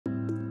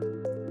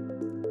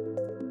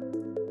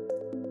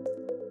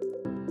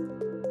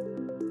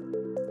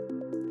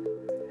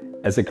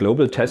As a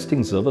global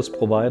testing service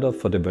provider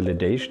for the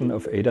validation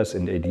of ADAS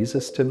and AD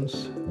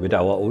systems, with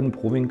our own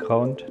proving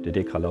ground, the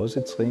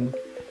DEKRA ring,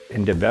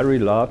 and a very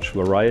large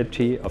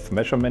variety of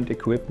measurement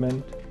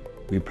equipment,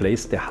 we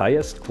place the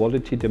highest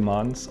quality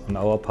demands on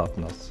our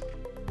partners.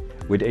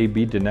 With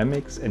AB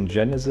Dynamics and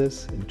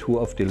GeneSys, two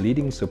of the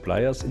leading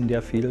suppliers in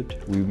their field,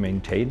 we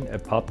maintain a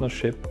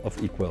partnership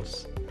of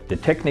equals. The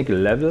technical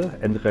level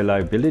and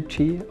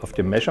reliability of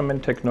the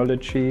measurement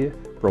technology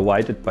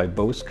provided by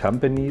both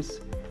companies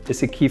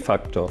is a key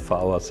factor for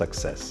our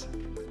success.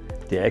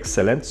 The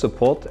excellent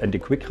support and the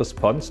quick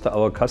response to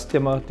our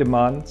customer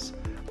demands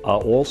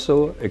are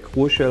also a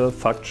crucial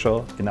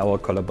factor in our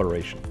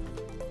collaboration.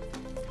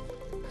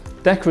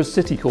 DEKRA's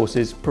city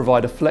courses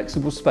provide a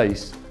flexible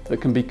space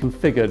that can be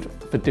configured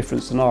for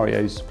different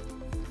scenarios.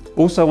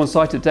 Also on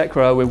site at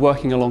DEKRA, we're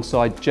working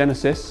alongside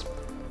GeneSys,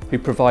 who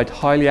provide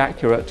highly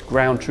accurate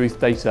ground truth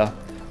data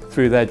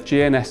through their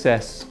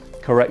GNSS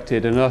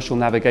corrected inertial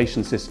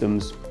navigation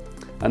systems.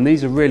 And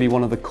these are really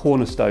one of the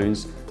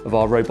cornerstones of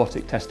our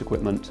robotic test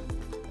equipment.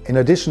 In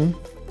addition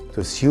to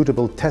a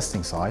suitable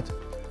testing site,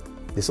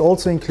 this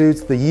also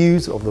includes the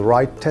use of the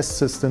right test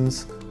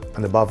systems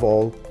and, above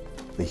all,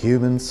 the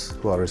humans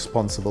who are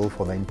responsible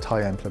for the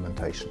entire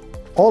implementation.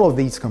 All of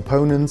these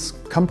components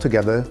come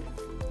together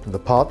in the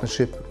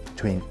partnership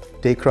between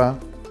DEKRA,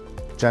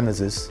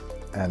 GeneSys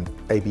and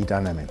AB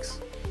Dynamics,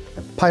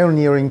 a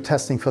pioneering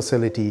testing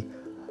facility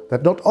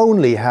that not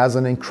only has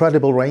an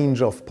incredible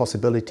range of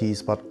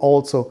possibilities but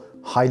also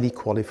highly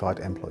qualified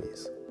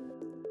employees.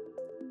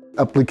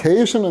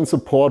 Application and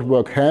support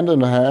work hand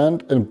in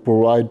hand and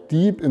provide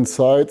deep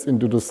insights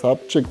into the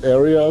subject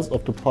areas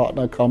of the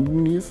partner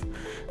companies,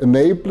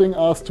 enabling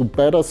us to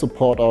better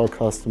support our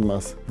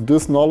customers.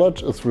 This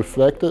knowledge is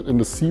reflected in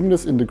the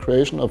seamless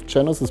integration of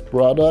GeneSys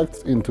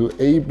products into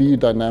AB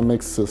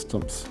Dynamics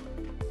systems.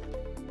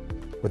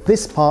 With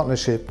this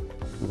partnership,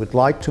 we would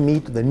like to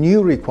meet the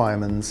new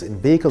requirements in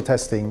vehicle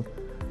testing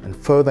and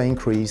further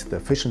increase the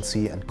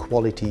efficiency and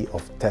quality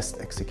of test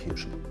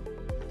execution.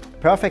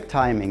 Perfect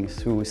timing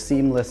through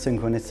seamless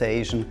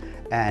synchronization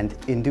and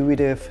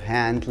intuitive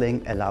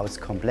handling allows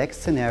complex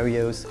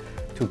scenarios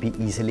to be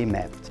easily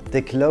mapped.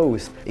 The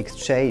close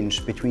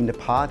exchange between the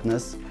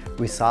partners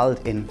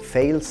result in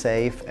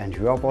fail-safe and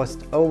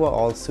robust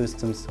overall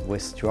systems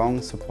with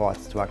strong support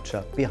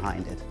structure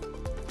behind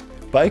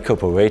it. By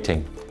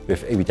cooperating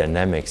with AB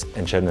Dynamics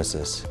and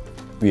GeneSys,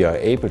 we are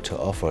able to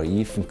offer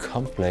even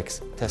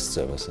complex test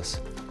services.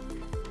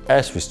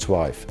 As we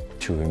strive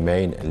to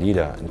remain a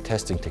leader in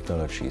testing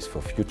technologies for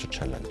future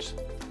challenges,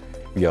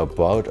 we are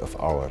proud of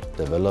our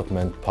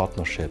development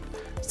partnership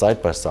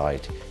side by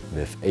side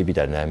with AB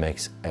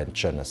Dynamics and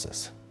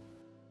GeneSys.